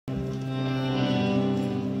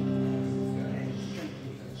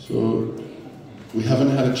So we haven't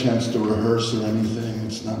had a chance to rehearse or anything.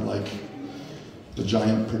 It's not like the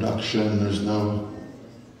giant production. There's no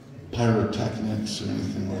pyrotechnics or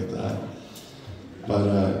anything like that.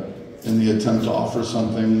 But in the attempt to offer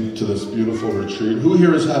something to this beautiful retreat, who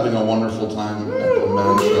here is having a wonderful time at the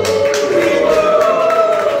mantra?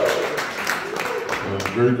 So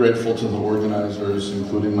very grateful to the organizers,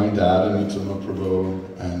 including my dad, Anitama Prabhu,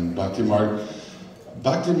 and Bhakti Marg.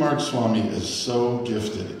 Bhakti Marg Swami is so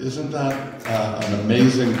gifted. Isn't that an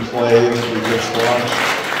amazing play that we just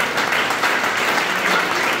watched?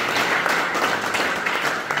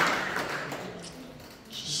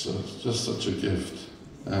 Just such a gift.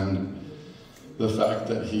 And the fact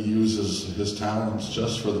that he uses his talents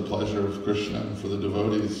just for the pleasure of Krishna and for the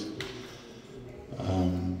devotees.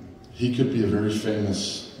 He could be a very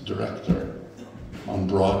famous director on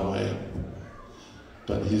Broadway,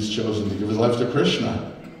 but he's chosen to give his life to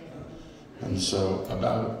Krishna. And so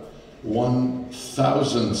about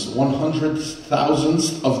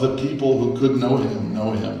 100,000th of the people who could know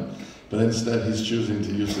him. But instead he's choosing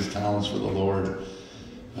to use his talents for the Lord,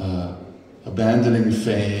 abandoning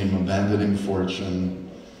fame, abandoning fortune.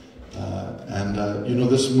 You know,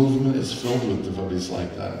 this movement is filled with devotees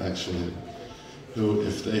like that, actually, who,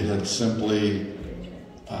 if they had simply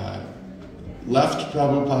left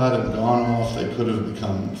Prabhupada and gone off, they could have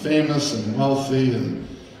become famous and wealthy and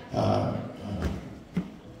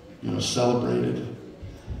you know, celebrated.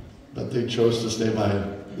 But they chose to stay by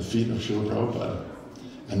the feet of Srila Prabhupada.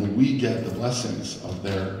 And we get the blessings of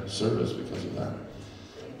their service because of that.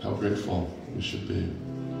 How grateful we should be.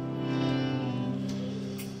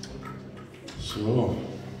 So,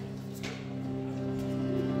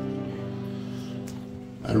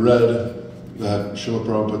 I read that Srila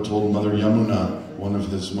Prabhupada told Mother Yamuna, one of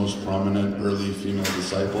his most prominent early female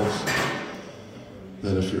disciples,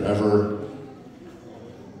 that if you're ever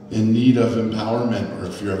in need of empowerment, or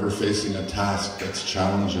if you're ever facing a task that's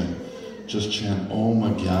challenging, just chant Om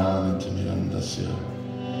Agyan Timirandasya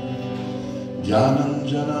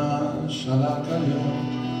Jnananjana Shalakaya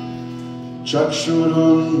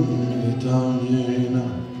Chakshurun Militam Yena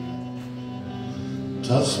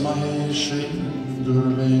Tasmai Shri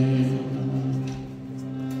Gurve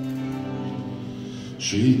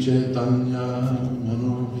Shri Chaitanya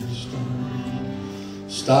Manobhishtam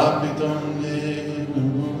Stapitam Yena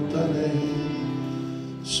Bhutale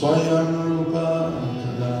Swayam Rupa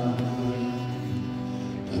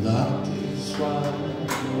Tadati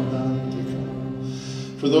Swadantika.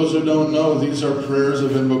 For those who don't know, these are prayers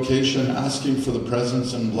of invocation asking for the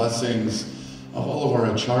presence and blessings of all of our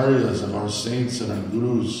acharyas, of our saints and our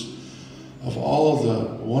gurus, of all of the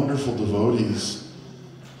wonderful devotees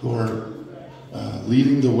who are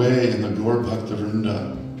leading the way in the Gaura Bhakta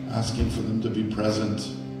Vrinda, asking for them to be present.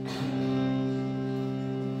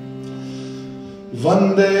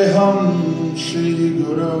 Vandeham Shri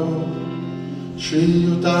Guru Shri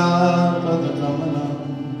Yuta Padagamanam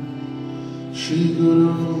Shri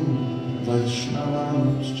Guru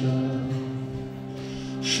Vaishnavamscha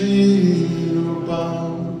Shri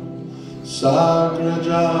Rupam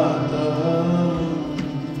Sagrajata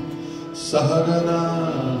Sahagana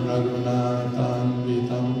Raghunatham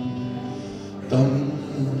Vitam Tam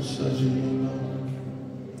Sajiva.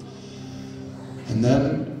 And then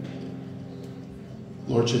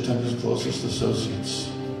Lord Chaitanya's closest associates,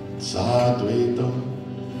 Sadvaitam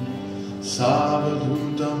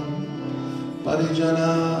Savadhutam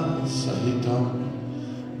Parijana Sahitam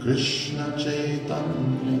Krishna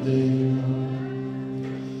Chaitanya Deva.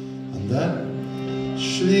 And then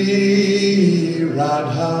Shri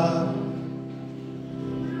Radha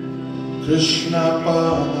Krishna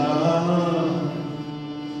Pada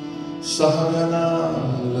Sahagana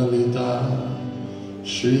Lalita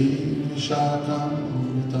Shri Vishakam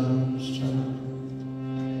Vitamscha.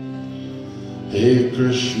 He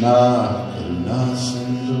Krishna Karuna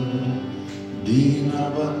Sindhu Dina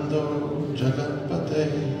Bandhu Jagatpate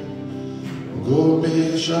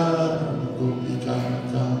Gopesha Gopika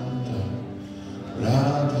Kanta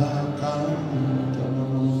Radha Kanta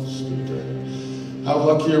Namostute. How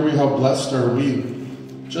lucky are we, how blessed are we?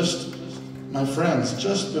 Just, my friends,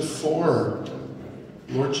 just before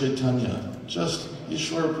Lord Chaitanya, just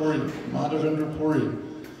Ishwar Puri, Madhavendra Puri,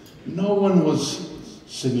 no one was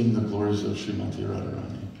singing the glories of Srimati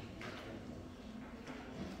Radharani.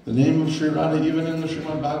 The name of Sri Radha, even in the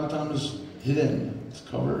Srimad Bhagavatam, is hidden, it's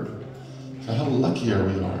covered. So how lucky are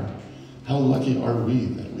we? How lucky are we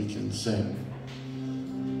that we can sing?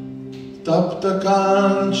 Tapta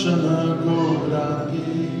Kanchana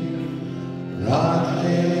Gaurani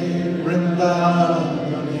Radhe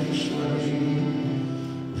Vrindavaneshwari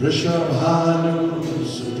Vrishabhanu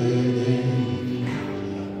Namosute Devi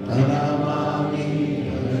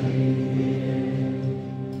Pranamami Hari.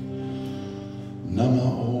 Nama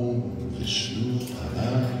Om Vishnu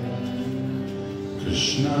Padaya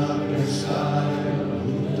Krishna Prasaya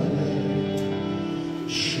Bhutale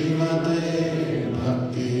Srimate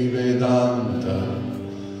Bhakti Vedanta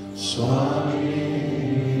Swami.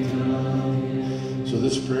 So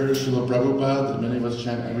this prayer to Srila Prabhupada that many of us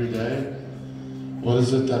chant every day, what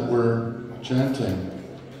is it that we're chanting?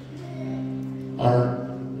 Our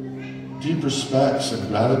deep respects and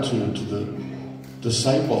gratitude to the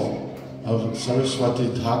disciple of Saraswati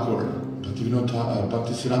Thakur,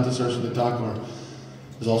 Bhaktisiddhanta Saraswati Thakur,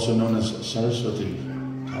 is also known as Saraswati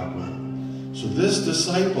Thakur. So this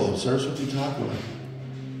disciple of Saraswati Thakur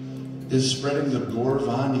is spreading the Gaura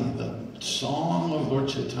vani, the song of Lord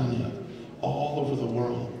Chaitanya, all over the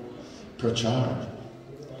world, prachar.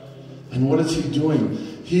 And what is he doing?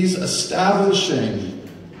 He's establishing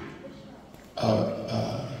a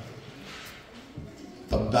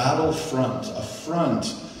battlefront, a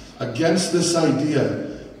front against this idea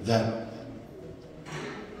that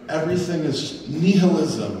everything is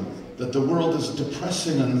nihilism, that the world is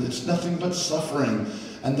depressing and it's nothing but suffering,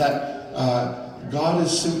 and that God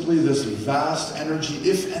is simply this vast energy,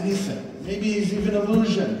 if anything. Maybe he's even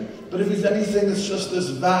illusion, but if he's anything, it's just this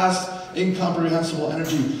vast, incomprehensible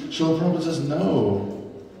energy. Srila Prabhupada says, no,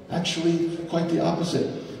 actually quite the opposite.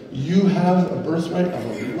 You have a birthright of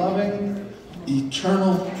a loving,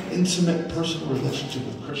 eternal, intimate, personal relationship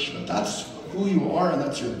with Krishna. That's who you are, and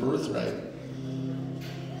that's your birthright.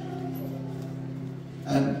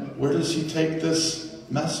 And where does he take this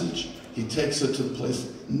message? He takes it to the place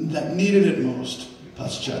that needed it most,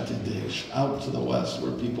 Paschati Desh, out to the west,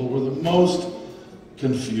 where people were the most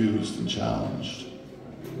confused and challenged.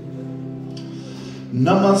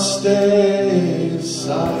 Namaste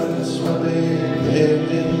Saraswati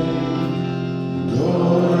Devi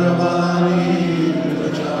Gaura vani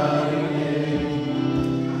Pracharini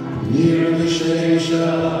Nirvishesha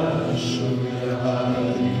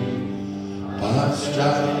Shunyavadi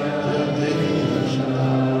Paschatya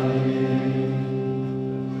Devashanari.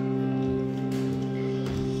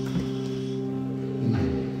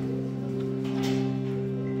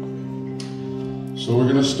 So we're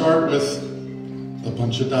going to start with the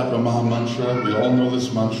PANCHATATVA Mantra. We all know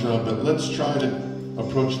this mantra, but let's try to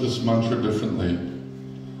approach this mantra differently.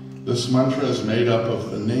 This mantra is made up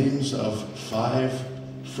of the names of 5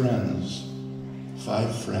 friends.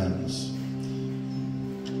 5 friends.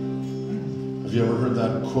 Have you ever heard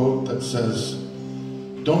that quote that says,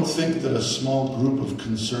 don't think that a small group of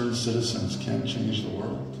concerned citizens can't change the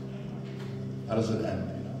world? How does it end?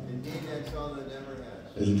 Indeed, that's all that ever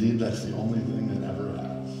has. Indeed, that's the only thing that ever has.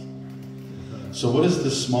 So what is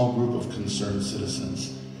this small group of concerned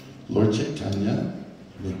citizens? Lord Chaitanya,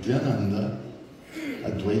 Nityananda,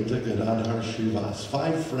 Advaita Gadadhar Srivas,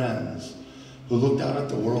 5 friends who looked out at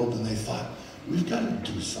the world and they thought, we've got to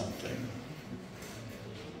do something.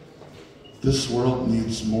 This world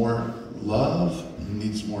needs more love,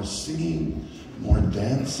 needs more singing, more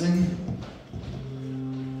dancing.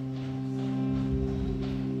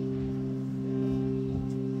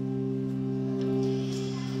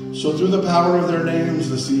 So through the power of their names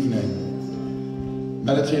this evening,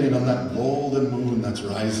 meditating on that golden moon that's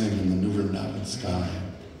rising in the New Vrindavan sky.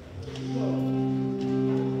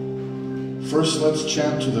 First, let's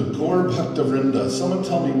chant to the Gaur Bhakta Vrinda. Someone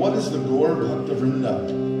tell me, what is the Gaur Bhakta Vrinda?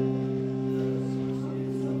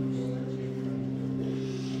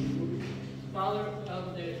 Father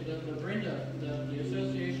of the Vrinda, the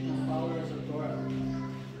Association of Followers of Gaura.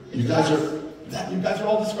 You guys are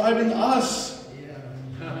all describing us.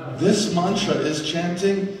 This mantra is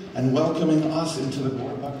chanting and welcoming us into the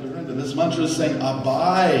Gaur Bhakta Vrinda. This mantra is saying,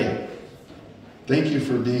 Abai. Thank you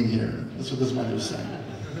for being here. That's what this mantra is saying.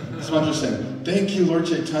 This mantra is saying, thank you, Lord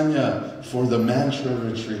Chaitanya, for the mantra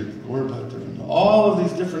retreat, Gaur Bhakta Vrinda. All of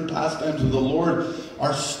these different pastimes of the Lord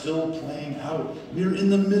are still playing out. We're in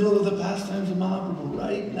the middle of the pastimes of Mahaprabhu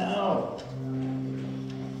right now.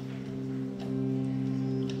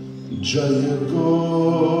 Jaya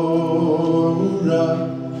Gaura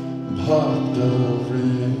Bhakta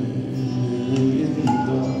Vrinda,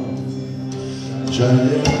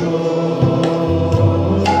 Jaya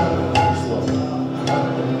Gaura Bhakta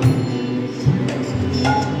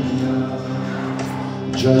Vrinda,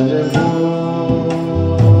 Jaya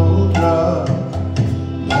Gaura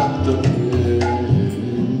Bhakta Vrinda,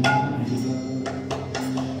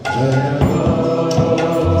 Jaya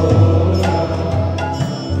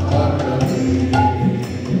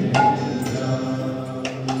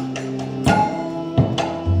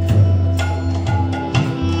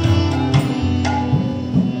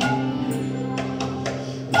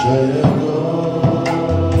Jaya Gaura.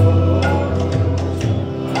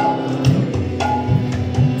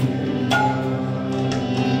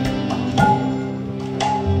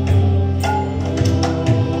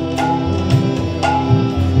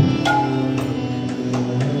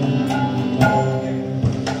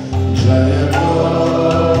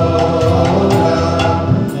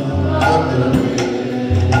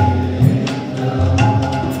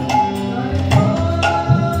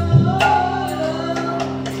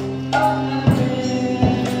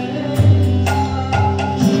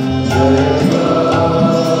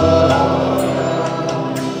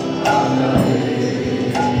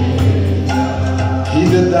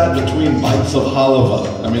 Between bites of halava.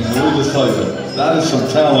 I mean, let me just tell you, that is some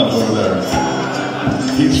talent over there.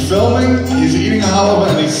 He's filming, he's eating halava,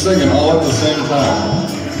 and he's singing all at the same time.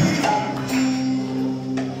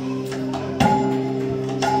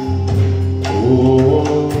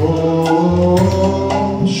 Oh,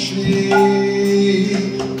 Shri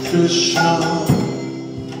Krishna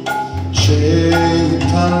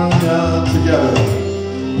Chaitanya, together.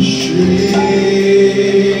 Shri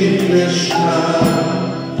Krishna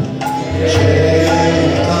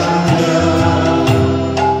Chaitanya,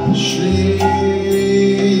 Shri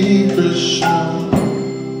Krishna,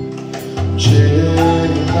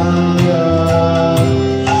 Chaitanya,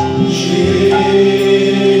 Shri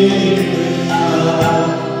Krishna,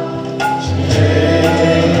 Chaitanya,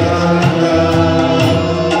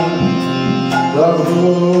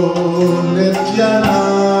 Prabhu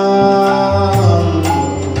Nityananda,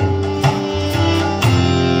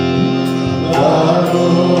 Prabhu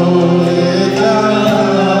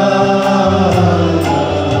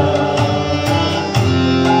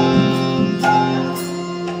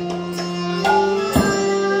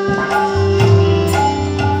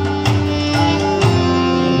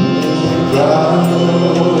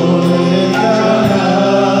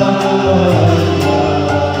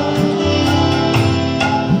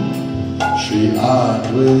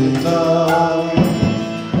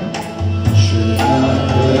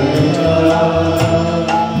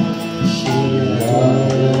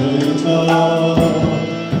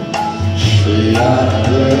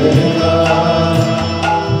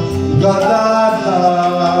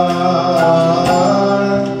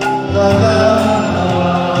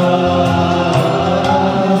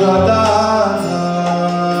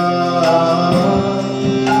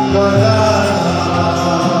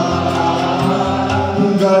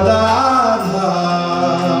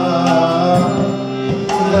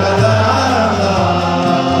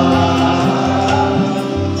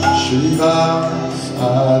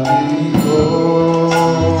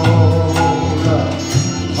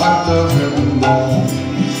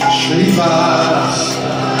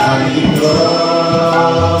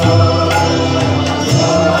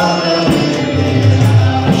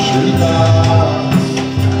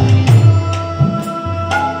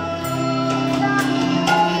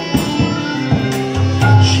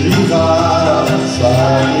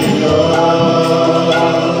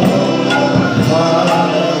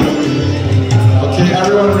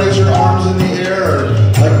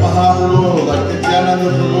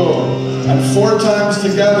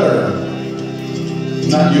together.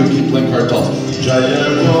 Not you, keep playing cartels. Jaya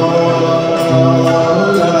Gaura,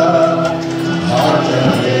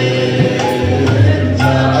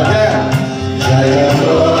 again. Jaya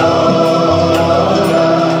Gaura,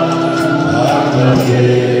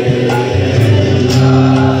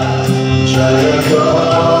 Jaya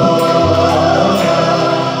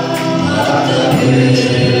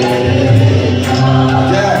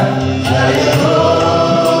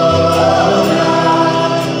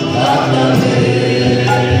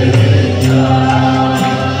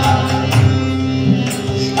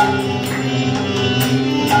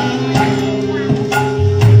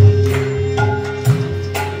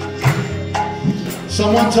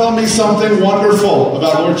Someone tell me something wonderful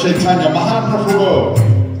about Lord Chaitanya Mahaprabhu.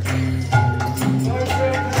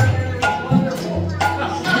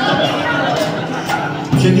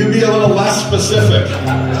 Can you be a little less specific?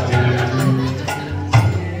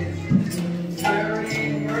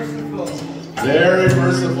 Very merciful. Very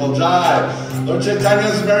merciful. Jai. Lord Chaitanya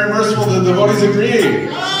is very merciful. The devotees agree.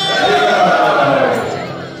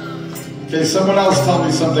 Okay, someone else tell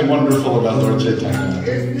me something wonderful about Lord Chaitanya.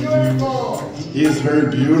 It's beautiful. He is very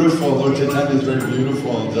beautiful. Lord Chaitanya is very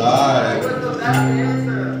beautiful. Jai.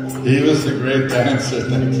 He was a great dancer.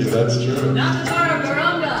 Thank you. That's true. Natavara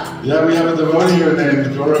Gauranga. Yeah, we have a devotee here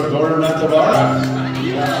named Gaura Natavara.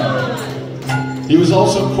 Yeah. He was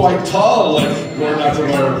also quite tall, like Gaura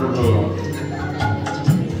Natavara Prabhu.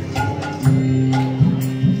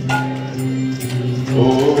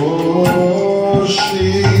 Oh,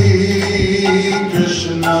 she.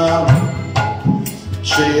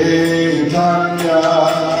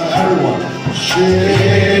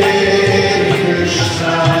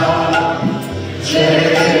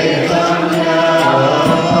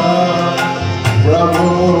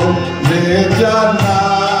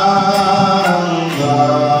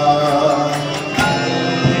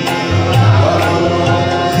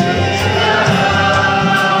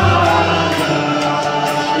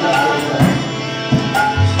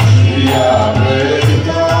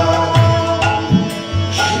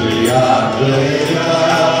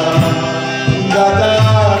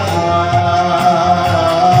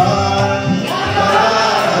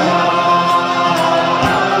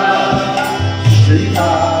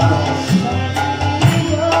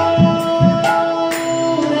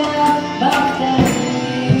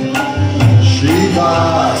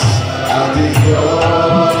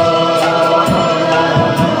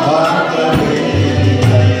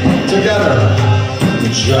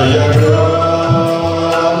 Jaya Gaura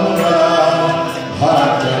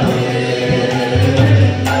Bhakta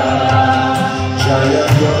Vrinda, Jaya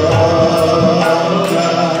Gaura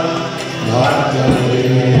Bhakta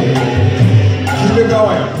Vrinda. Keep it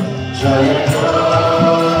going. Jaya Gaura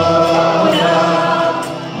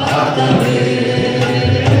Bhakta Vrinda.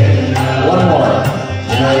 One more.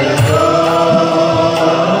 Jaya Gaura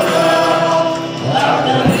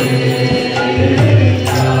Bhakta Vrinda.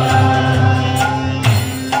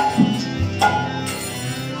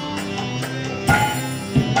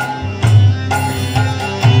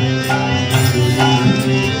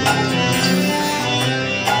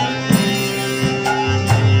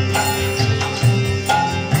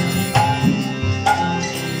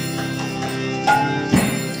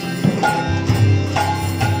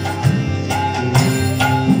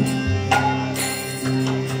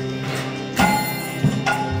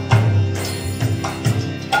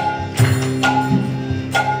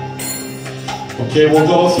 Okay, we'll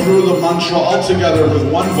go through the mantra all together with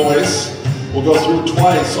one voice. We'll go through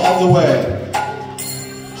twice, all the way.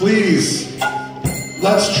 Please,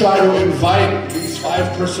 let's try to invite these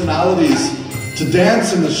 5 personalities to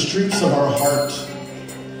dance in the streets of our heart.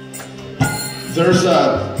 There's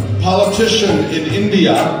a politician in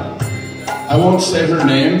India. I won't say her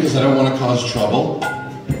name because I don't want to cause trouble.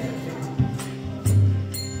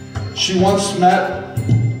 She once met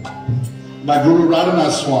my Guru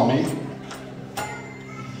Radhanath Swami.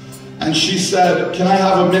 And she said, "Can I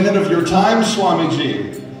have a minute of your time,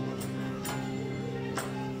 Swamiji?"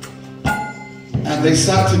 And they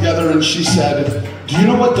sat together and she said, "Do you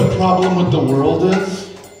know what the problem with the world is?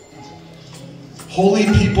 Holy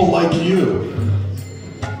people like you."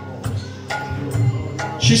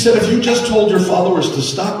 She said, "If you just told your followers to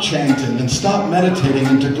stop chanting and stop meditating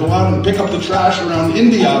and to go out and pick up the trash around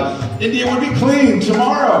India, India would be clean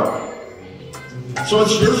tomorrow. So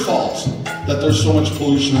it's your fault that there's so much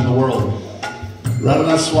pollution in the world."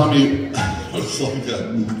 Radhanath Swami was like,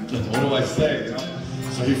 what do I say? You know?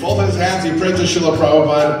 So he folded his hands, he prayed to Srila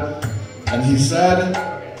Prabhupada, and he said,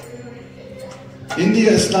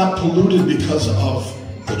 "India is not polluted because of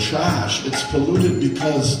the trash, it's polluted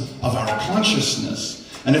because of our consciousness.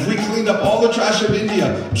 And if we cleaned up all the trash of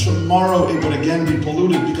India, tomorrow it would again be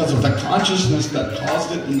polluted because of the consciousness that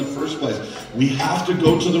caused it in the first place. We have to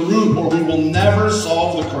go to the root or we will never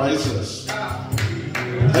solve the crisis."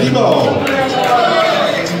 Haribo!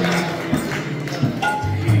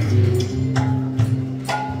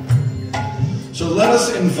 So let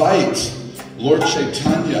us invite Lord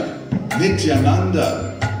Chaitanya,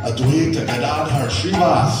 Nityananda, Advaita, Gadadhar,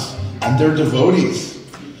 Srivas, and their devotees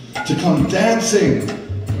to come dancing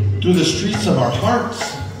through the streets of our hearts.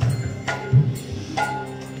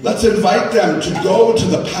 Let's invite them to go to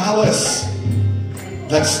the palace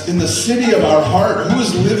that's in the city of our heart. Who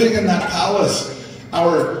is living in that palace?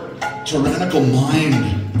 Our tyrannical mind.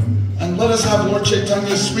 And let us have Lord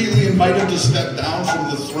Chaitanya sweetly invite him to step down from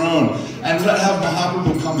the throne and have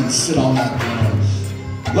Mahaprabhu come and sit on that throne.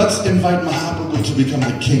 Let's invite Mahaprabhu to become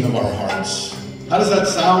the king of our hearts. How does that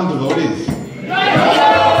sound, devotees?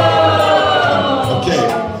 Okay,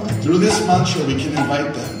 through this mantra we can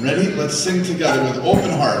invite them. Ready? Let's sing together with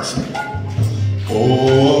open hearts.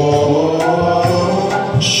 Oh,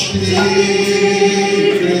 Shri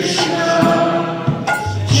Krishna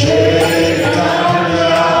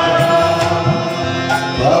Chaitanya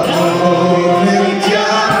Prabhu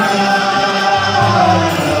Nityananda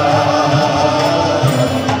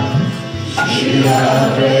Shri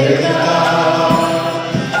Advaita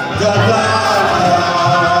Gadadhar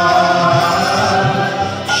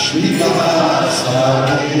Srivas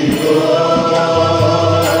Hari Gaura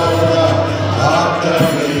Bhakta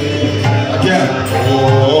Vrinda. Again.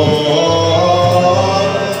 Oh,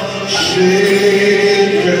 Shri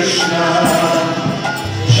Krishna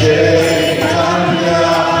Chaitanya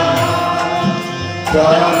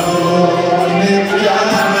Prabhu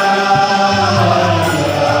Nityananda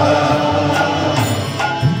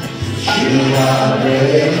Shri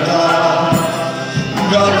Advaita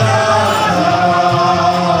Gadadhar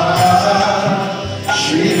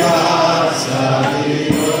Srivas Hari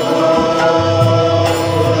Gaura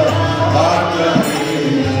Bhakta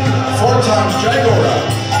Vrinda. 4 times Jai Gaura.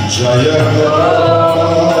 Jaya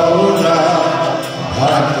Gaura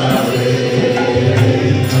Bhakta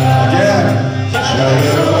Vrinda. Again.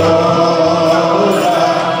 Jaya Gaura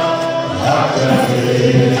Bhakta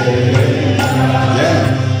Vrinda. Again.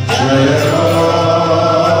 Jaya Gaura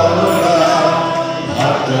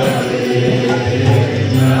Bhakta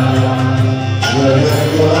Vrinda. Jaya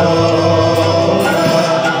Gaura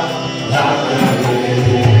Bhakta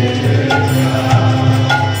Vrinda.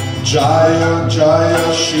 Jaya Jaya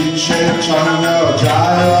Shri Chaitanya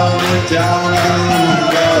Jaya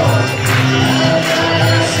Nityananda.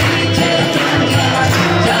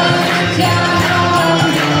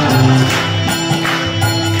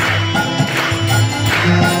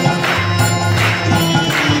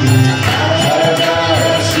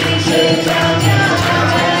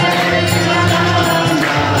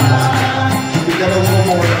 We get a little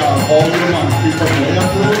more volume on people way up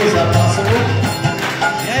blue, is that possible?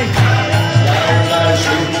 Jai Jai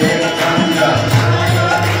Shri Chaitanya.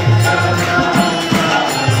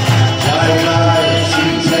 Jai Jai Shri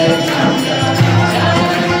Chaitanya.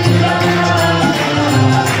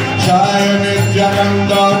 Jai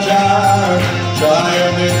Nityananda Jai. Jai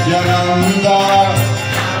Nityananda.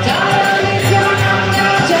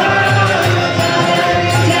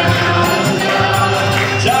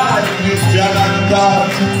 Nityananda,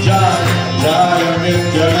 Jai, Jai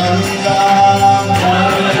Nityananda.